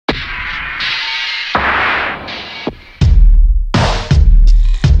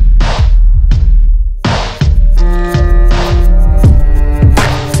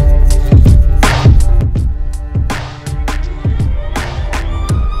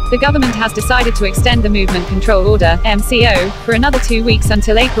The government has decided to extend the Movement Control Order, MCO, for another 2 weeks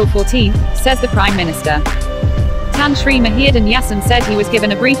until April 14, says the Prime Minister. Tan Sri Muhyiddin Yassin said he was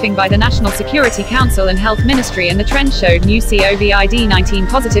given a briefing by the National Security Council and Health Ministry, and the trend showed new COVID-19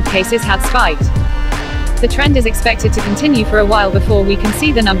 positive cases had spiked. The trend is expected to continue for a while before we can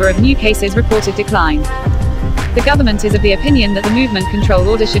see the number of new cases reported decline. The government is of the opinion that the Movement Control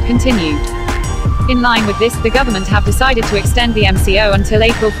Order should continue. In line with this, the government have decided to extend the MCO until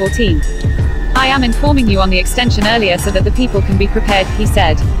April 14. I am informing you on the extension earlier so that the people can be prepared, he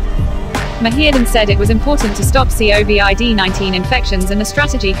said. Muhyiddin said it was important to stop COVID-19 infections, and the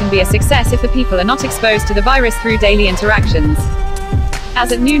strategy can be a success if the people are not exposed to the virus through daily interactions.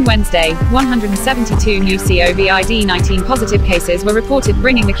 As at noon Wednesday, 172 new COVID-19 positive cases were reported,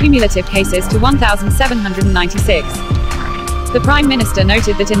 bringing the cumulative cases to 1,796. The Prime Minister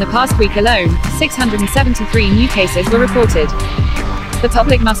noted that in the past week alone, 673 new cases were reported. The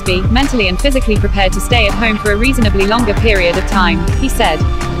public must be mentally and physically prepared to stay at home for a reasonably longer period of time, he said.